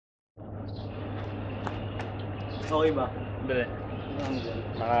Okay ba? Dali.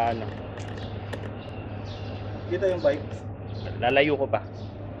 Naka ano. Kita yung bike. Lalayo ko pa.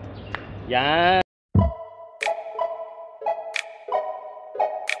 Yan.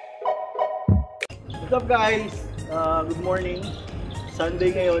 What's up guys? Good morning.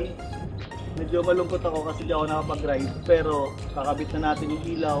 Sunday ngayon. Medyo malungkot ako kasi di ako nakapag-ride. Pero kakabit na natin yung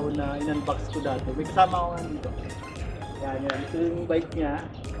ilaw na in-unbox ko dati. May kasama ako nga dito. Yan. Ito yung bike niya.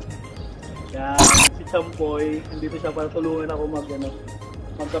 Yan. Si Champoy. Nandito siya para tulungan ako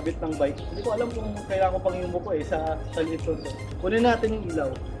magkabit ng bike. Hindi ko alam kung kailangan ko pang yung buko sa likod. Kunin natin yung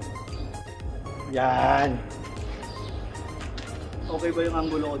ilaw. Yan. Okay ba yung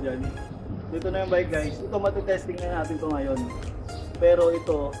angulo ko dyan? Dito na yung bike guys. Ito matitesting na natin to ngayon. Pero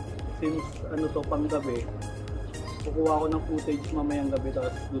ito, since pang gabi, kukuha ko ng footage mamayang gabi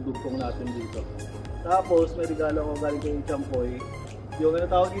tapos dudugtong natin dito. Tapos may regalo ko galing kay Champoy. Yung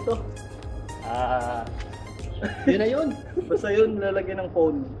tawag dito? Yun na yun. Basta yun lalagyan ng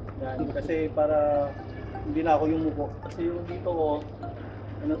phone. Yan. Kasi para hindi na ako yung muko. Kasi yung dito ko,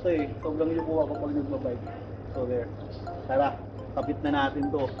 sobrang yuko ako pag nagbabike. So there. Tara, kapit na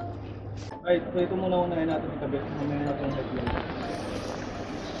natin to. Alright, so ito muna unahin natin ikabit. Mamaya natin yung headlight.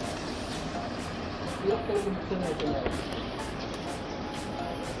 Hirap talaga buksan na ito na.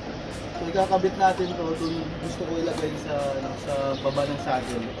 So ikakabit natin to. Gusto ko ilagay sa baba ng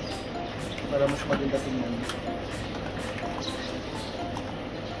saddle. Para mas maganda tingnan.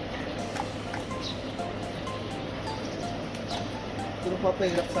 Pero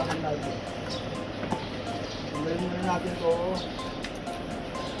papahirap sa akin natin. Tanggalin muna natin to.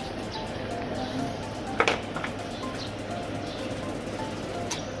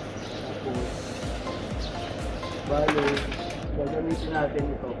 Tapos bali, gagamitin natin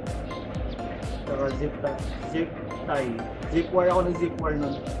ito. Saka zip tie. Zip wire ako ng zip wire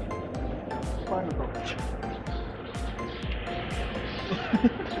nun. Paano to?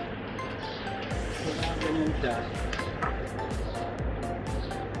 So, ganyan siya.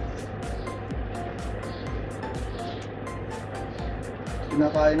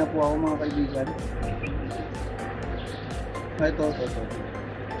 Pinakain na po ako mga kaibigan. Ito.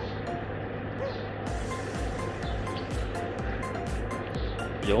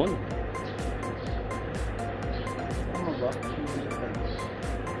 Yun. Tama ba?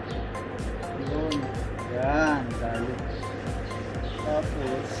 Yun. Yan. Dali.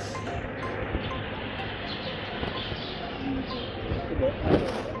 Tapos ito ba?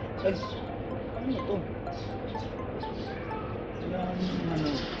 Ay! Ano ito?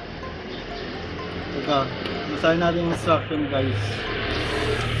 Teka, basahin natin yung instruction guys.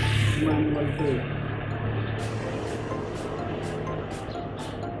 Manual to eh.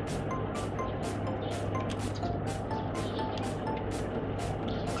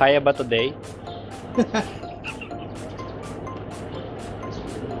 Kaya ba today?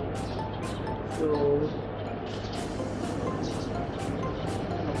 So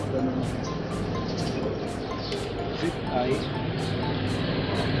zip tie.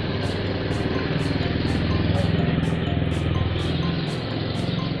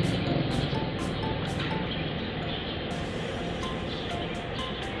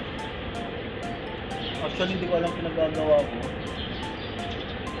 Actually hindi ko alam pinagagawa ko.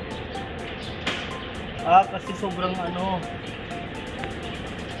 Kasi sobrang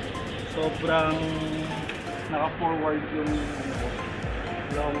naka-forward yung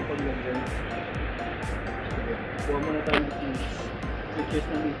wala ko mapaglangan. Kuha muna tayo ng keys. Switches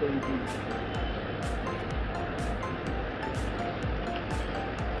na dito yung keys.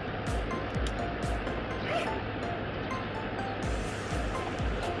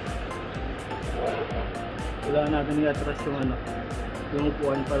 Kailangan natin i-atras yung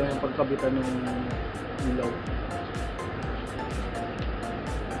upuan para yung pagkabitan ng ilaw.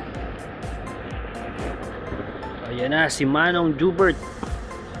 Ayan na, si Manong Jubert.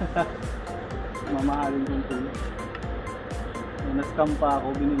 Mamahalin kong tool. Na-scam pa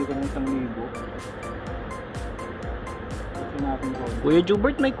ako, binili ko ng 1,000. Kasi natin ko. Kuya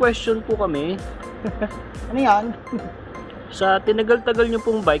Jubert, may question po kami. Ano yan? Sa tinagal-tagal nyo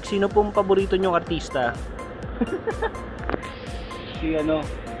pong bike, sino pong paborito nyong artista?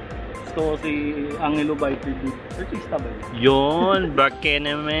 Gusto ko si Angelo Biker. Artista ba yun? Yun, baka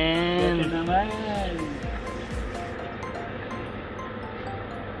naman. Baka naman.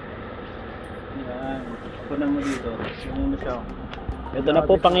 Yan. Kunan mo dito. Yung siya. Ito na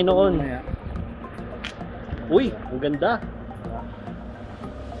po, Panginoon. Uy, ang ganda.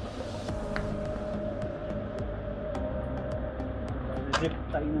 Zip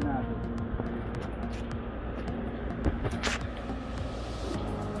tie na natin.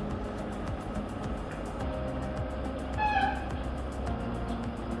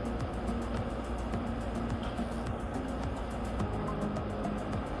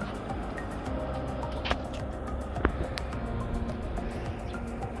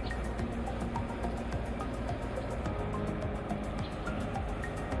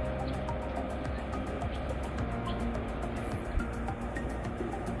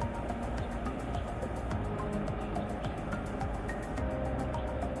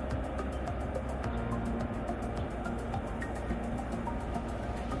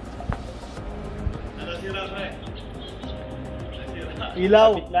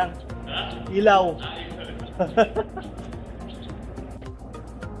 Ilaw. Kapit lang. Ilaw.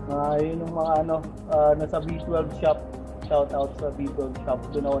 Yun yung mga nasa B12 shop. Shout out sa B12 shop.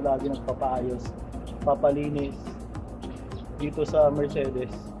 Doon ako lagi nagpapaayos, papalinis. Dito sa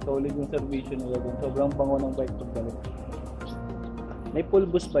Mercedes, solid yung servisyo nila doon. Sobrang bango ng bike pagbalik. May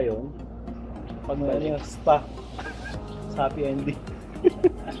pulbos ba yun? Pagbalik. Spa. Happy ending.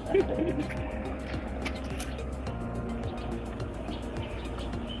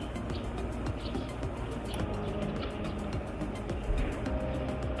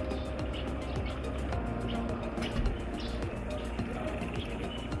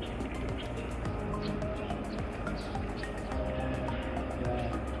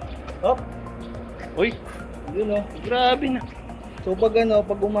 Oh, Uy, yun oh. grabe na. So pag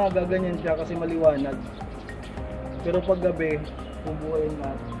umaga ganyan siya kasi maliwanag. Pero pag gabi, bubuhayin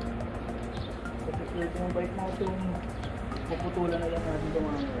natin. Kasi clear yung bike natin, puputulan na lang natin ito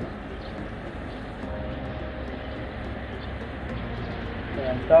mga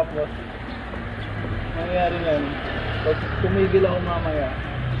ayan, tapos mangyayari yan, pag tumigil ako mamaya,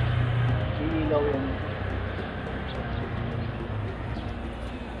 iilaw yan.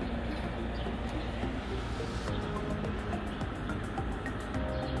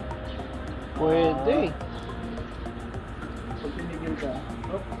 Pwede. Pag tumigil ka,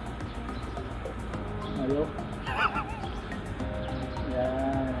 hop, ayok.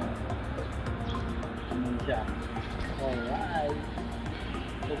 Yan. Ano siya? Alright.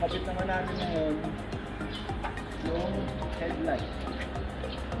 So kapit naman natin ngayon yung headlight.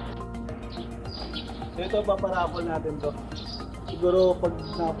 So ito, paparaffle natin to. Siguro pag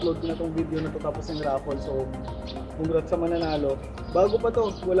na-upload ko na tong video na to tapos yung raffle, so congrats sa mananalo. Bago pa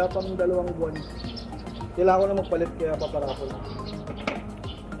to, wala pang 2 buwan. Kailangan ko na magpalit kaya paparaffle.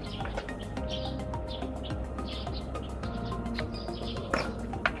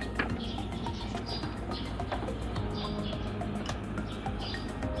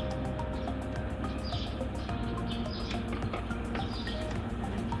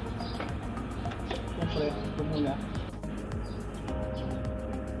 Siyempre, ito muna.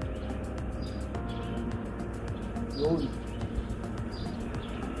 Yun.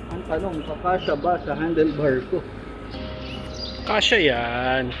 Ang tanong, kakasya ba sa handlebar ko? Kasya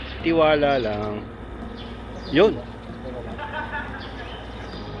yan. Tiwala lang. Yun.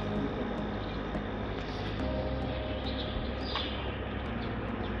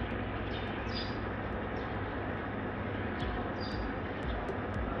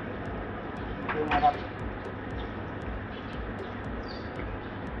 Yung harap.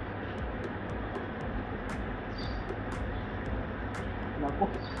 Naku.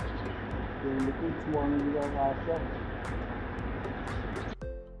 Yung liquids mo ang hindi ka kasya.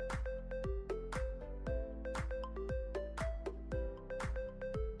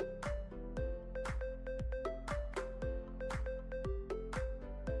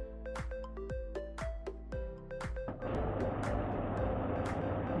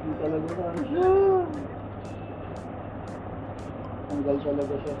 Hindi talaga kasya. Tanggal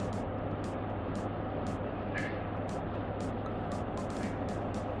talaga siya.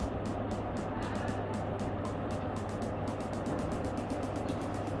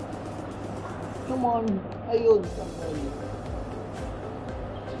 Come on, ayun, tanggal.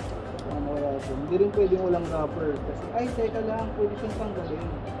 Ano kaya ito? Hindi rin pwedeng walang rubber. Kasi, ay, teka lang, pwede siyang tanggalin.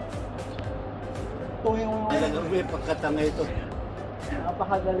 Ito yung May pagkatanga ito.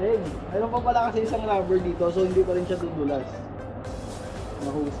 napakagaling. Mayroon pa pala kasi isang rubber dito, so hindi pa rin siya dudulas.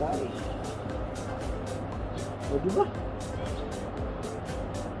 Mahusay. O, diba?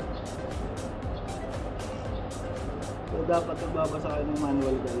 So, dapat nagbabasa kayo ng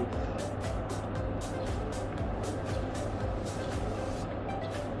manual, guys.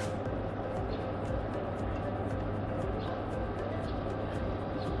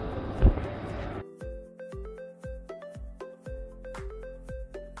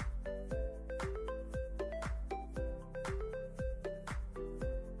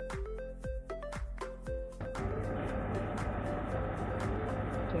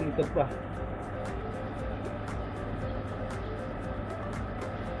 Singkat pa.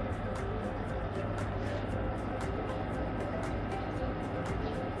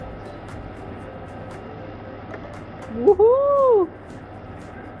 Woohoo!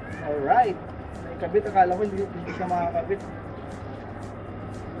 Alright. May kabit. Akala ko hindi siya makakabit.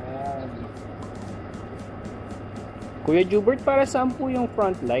 Yan. Kuya Jubert, para saan po yung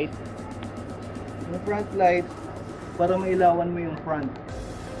front light? Yung front light, para mailawan mo yung front.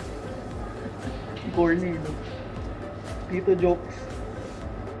 Corny, no? Tito jokes.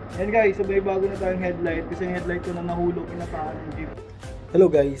 Ayan guys, so may bago na tayong headlight kasi yung headlight ko na nahulog pinapaan ng jeep. Hello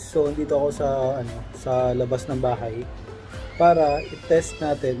guys, so andito ako sa labas ng bahay para i-test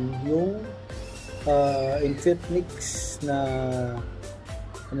natin yung Enfitnix na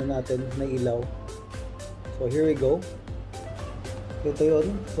na ilaw. So here we go. Ito yun.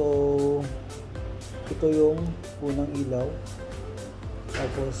 So ito yung unang ilaw.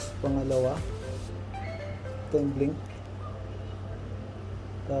 Tapos pangalawa, ito yung blink.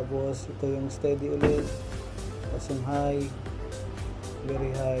 Tapos ito yung steady ulit. Tapos yung high,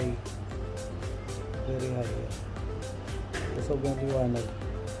 very high, very high. Ito sobrang liwanag.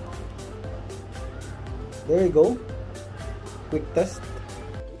 There you go. Quick test.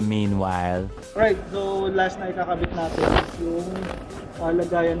 Meanwhile. Alright, so last na ikakabit natin yung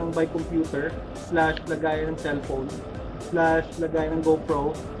lagayan ng bike computer / lagayan ng cellphone / lagayan ng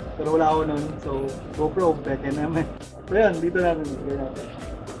GoPro. Pero wala ako nun, so GoPro, bete naman. So yan, dito natin.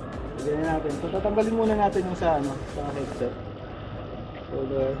 Ganyan natin. So tatanggalin muna natin yung sa headset. So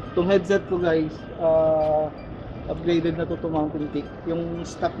itong headset ko guys, upgraded na to mountain peak. Yung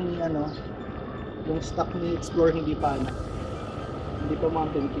stock ni Explore hindi pa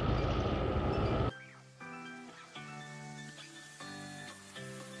mountain peak.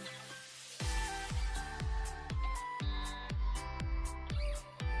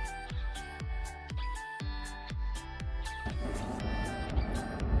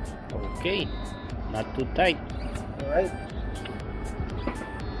 Okay, not too tight. Alright.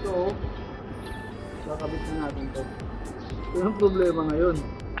 So, kakabit na natin to. Ito yung problema ngayon.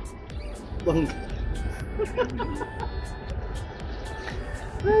 Bang.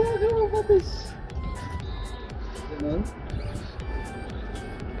 Ganun.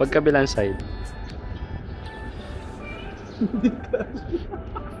 Pagkabilang side.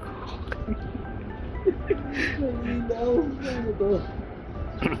 Nailaw. Ano to?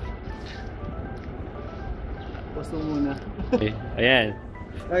 Pasto muna. Okay, ayan.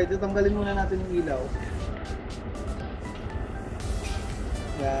 Alright, tatanggalin muna natin yung ilaw.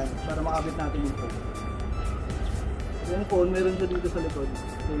 Yan, para makabit natin yung phone. Yung phone, meron siya dito sa likod.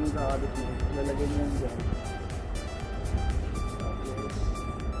 Ito yung kakabit mo. Lalagay mo yan dyan. Tapos,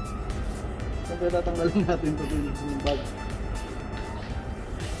 siyempre tatanggalin natin ito yung bag.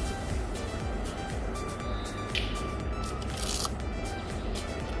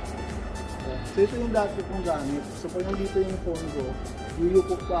 So ito yung dati kong gamit. So pag nandito yung phone ko,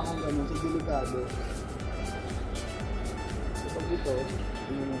 yuyukok pa akong gano'n. So delikado. So pag ito,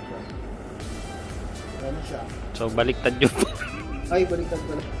 yun na siya. Gano'n siya. So baliktad yun. Ay, baliktad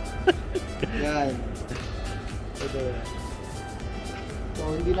pala. Yan. Ito yan. So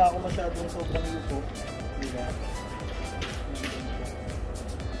hindi na ako masyadong sobrang yukok. Yan.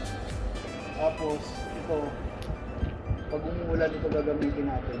 Tapos, ito. Pag umuulan, ito gagamitin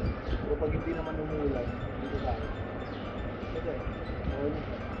natin. Pero pag hindi naman umuulan, dito tayo. Ito eh. Okay na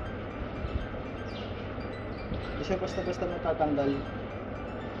siya. Hindi siya basta-basta matatanggal.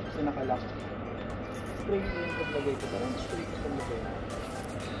 Kasi nakalock. Straight yung paglagay ko. Parang straight yung paglagay.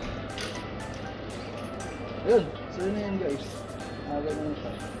 Ayun. So yun na yan guys. Ganun na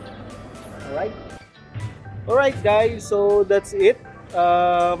siya. Alright? Alright guys. So that's it.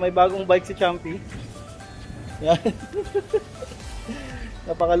 May bagong bike si Champy. Yan.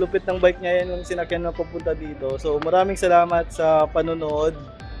 Napakalupit ng bike niya yan yung sinakyan na papunta dito. So maraming salamat sa panonood.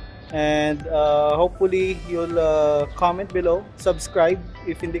 And hopefully you'll comment below, subscribe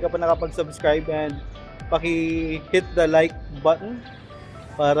if hindi ka pa nakapag-subscribe, and paki-hit the like button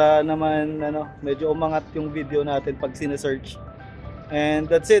para naman medyo umangat yung video natin pag sinesearch. And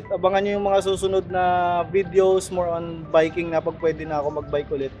that's it. Abangan nyo yung mga susunod na videos more on biking na pag pwede na ako mag-bike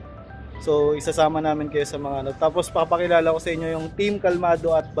ulit. So isasama namin kayo sa mga Tapos papakilala ko sa inyo yung Team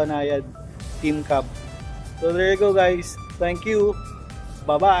Kalmado at Banayad Team Cub. So there you go guys. Thank you.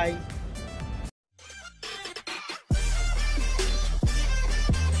 Bye-bye.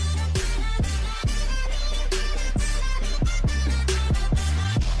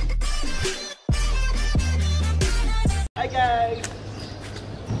 Hi guys!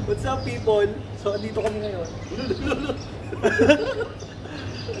 What's up people? So andito kami ngayon.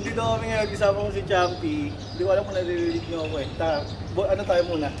 Andito kami ngayon, kasama ko si Champy. Hindi ko alam kung naririnig nyo ako eh. Ano tayo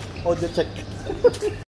muna? Audio check.